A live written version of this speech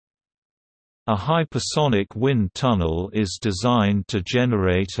A hypersonic wind tunnel is designed to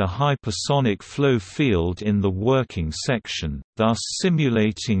generate a hypersonic flow field in the working section, thus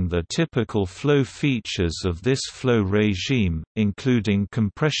simulating the typical flow features of this flow regime, including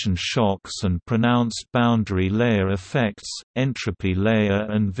compression shocks and pronounced boundary layer effects, entropy layer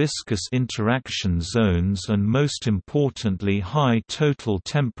and viscous interaction zones, and most importantly high total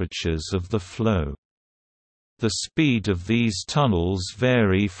temperatures of the flow. The speed of these tunnels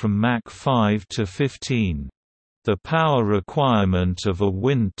vary from Mach 5 to 15. The power requirement of a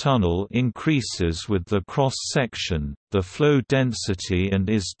wind tunnel increases with the cross-section, the flow density,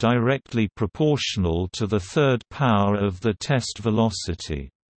 and is directly proportional to the third power of the test velocity.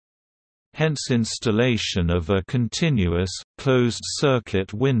 Hence installation of a continuous,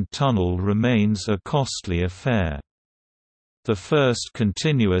 closed-circuit wind tunnel remains a costly affair. The first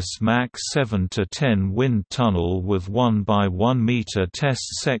continuous Mach 7 to 10 wind tunnel with 1 by 1 meter test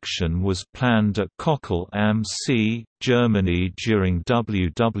section was planned at Kochel am See, Germany during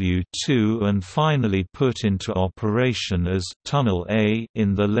WW2 and finally put into operation as Tunnel A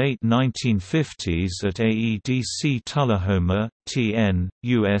in the late 1950s at AEDC Tullahoma, TN,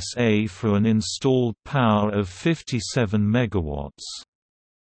 USA for an installed power of 57 megawatts.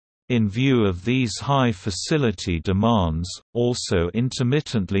 In view of these high facility demands, also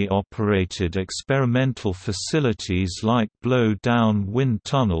intermittently operated experimental facilities like blow-down wind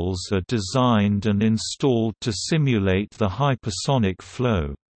tunnels are designed and installed to simulate the hypersonic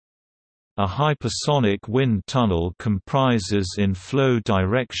flow. A hypersonic wind tunnel comprises in flow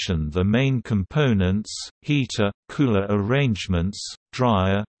direction the main components: heater, cooler arrangements,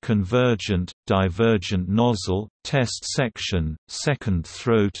 dryer, convergent, divergent nozzle, test section, second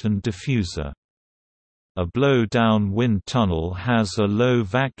throat and diffuser. A blow-down wind tunnel has a low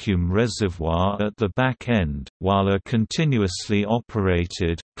vacuum reservoir at the back end, while a continuously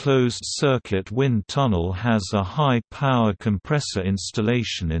operated, closed-circuit wind tunnel has a high-power compressor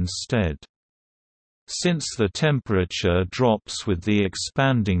installation instead. Since the temperature drops with the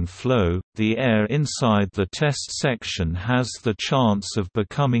expanding flow, the air inside the test section has the chance of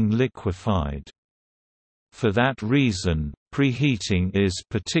becoming liquefied. For that reason, preheating is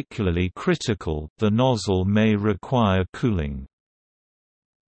particularly critical. The nozzle may require cooling.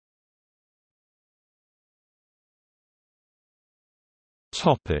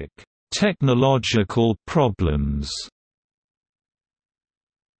 Topic: Technological problems.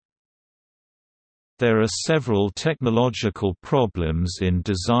 There are several technological problems in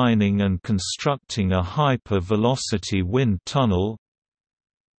designing and constructing a hyper-velocity wind tunnel.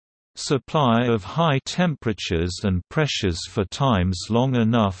 Supply of high temperatures and pressures for times long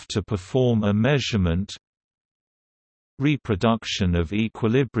enough to perform a measurement. Reproduction of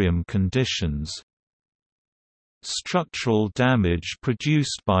equilibrium conditions. Structural damage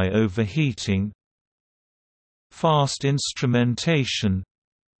produced by overheating. Fast instrumentation.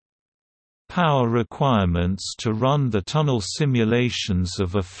 Power requirements to run the tunnel. Simulations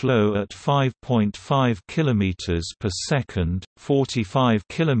of a flow at 5.5 km per second, 45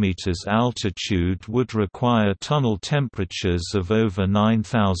 km altitude would require tunnel temperatures of over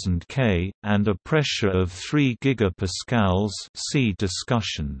 9000 K, and a pressure of 3 gigapascals. See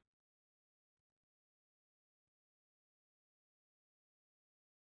discussion.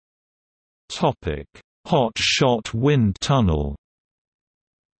 Hot shot wind tunnel.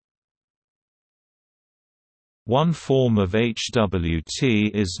 One form of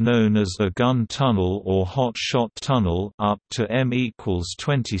HWT is known as a gun tunnel or hot shot tunnel up to m =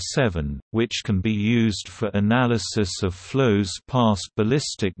 27, which can be used for analysis of flows past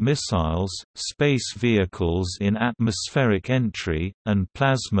ballistic missiles, space vehicles in atmospheric entry, and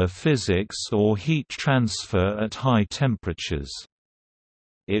plasma physics or heat transfer at high temperatures.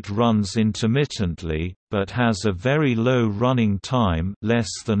 It runs intermittently, but has a very low running time, less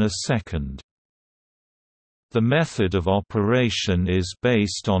than a second. The method of operation is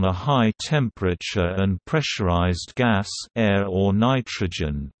based on a high temperature and pressurized gas, air or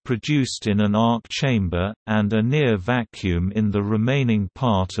nitrogen, produced in an arc chamber, and a near vacuum in the remaining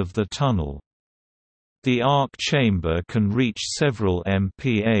part of the tunnel. The arc chamber can reach several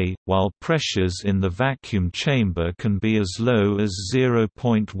MPa, while pressures in the vacuum chamber can be as low as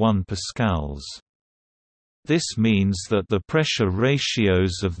 0.1 pascals. This means that the pressure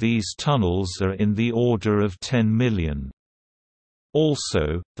ratios of these tunnels are in the order of 10 million.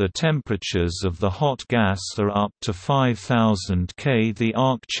 Also, the temperatures of the hot gas are up to 5000 K. The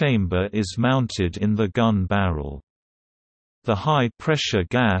arc chamber is mounted in the gun barrel. The high-pressure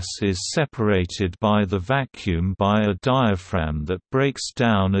gas is separated by the vacuum by a diaphragm that breaks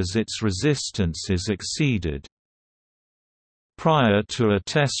down as its resistance is exceeded. Prior to a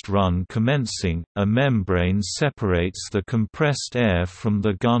test run commencing, a membrane separates the compressed air from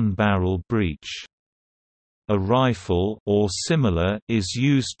the gun barrel breech. A rifle or similar is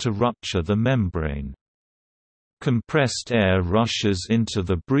used to rupture the membrane. Compressed air rushes into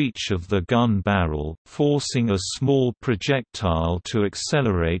the breech of the gun barrel, forcing a small projectile to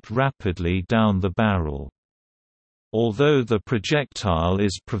accelerate rapidly down the barrel. Although the projectile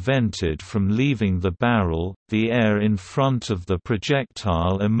is prevented from leaving the barrel, the air in front of the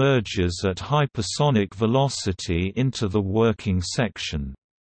projectile emerges at hypersonic velocity into the working section.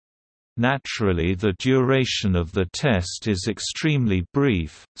 Naturally, the duration of the test is extremely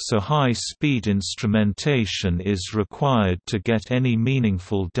brief, so high-speed instrumentation is required to get any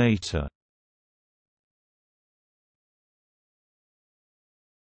meaningful data.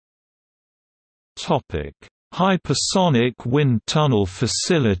 Hypersonic wind tunnel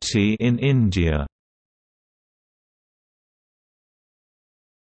facility in India.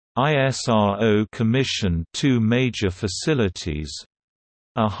 ISRO commissioned two major facilities,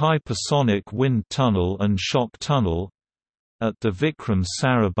 a hypersonic wind tunnel and shock tunnel, at the Vikram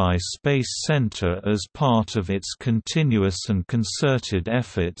Sarabhai Space Center as part of its continuous and concerted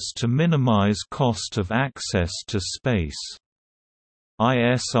efforts to minimize cost of access to space.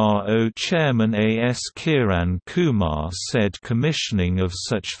 ISRO Chairman A.S. Kiran Kumar said commissioning of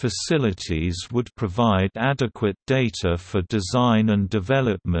such facilities would provide adequate data for design and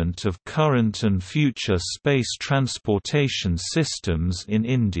development of current and future space transportation systems in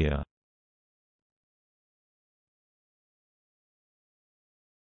India.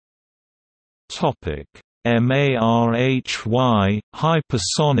 MARHY –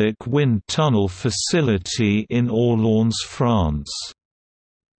 Hypersonic Wind Tunnel Facility in Orléans, France.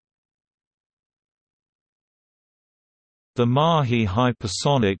 The MARHY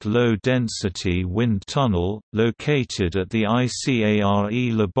hypersonic low-density wind tunnel, located at the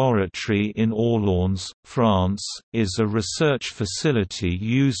ICARE laboratory in Orléans, France, is a research facility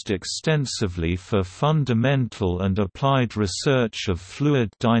used extensively for fundamental and applied research of fluid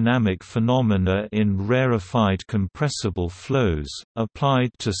dynamic phenomena in rarefied compressible flows,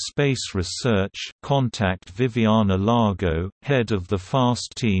 applied to space research. Contact Viviana Largo, head of the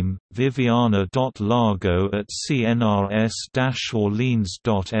FAST team,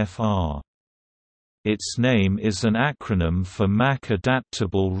 viviana.largo@cnrs-orleans.fr. Its name is an acronym for Mach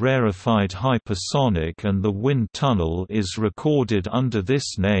Adaptable Rarefied Hypersonic, and the wind tunnel is recorded under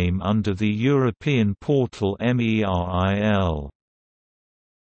this name under the European portal MERIL.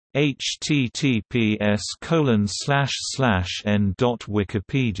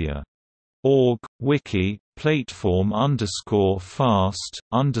 https://n.wikipedia.org wiki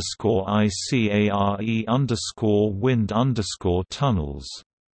platform_fast_ICARE_wind_tunnels.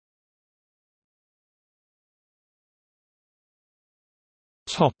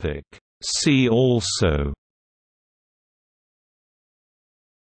 See also: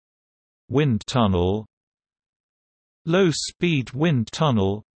 Wind tunnel, Low-speed wind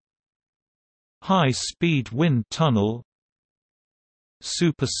tunnel, High-speed wind tunnel,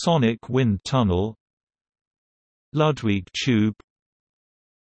 Supersonic wind tunnel, Ludwig tube,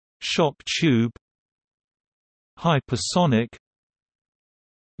 Shock tube, Hypersonic,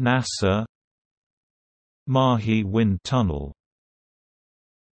 NASA, MARHY wind tunnel.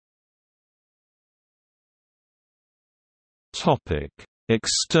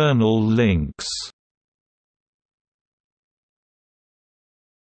 External links: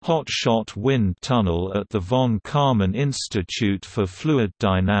 Hotshot wind tunnel at the von Karman Institute for Fluid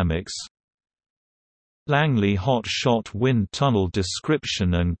Dynamics, Langley hotshot wind tunnel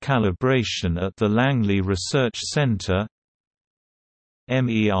description and calibration at the Langley Research Centre,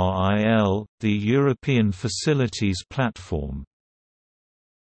 MERIL, the European Facilities Platform.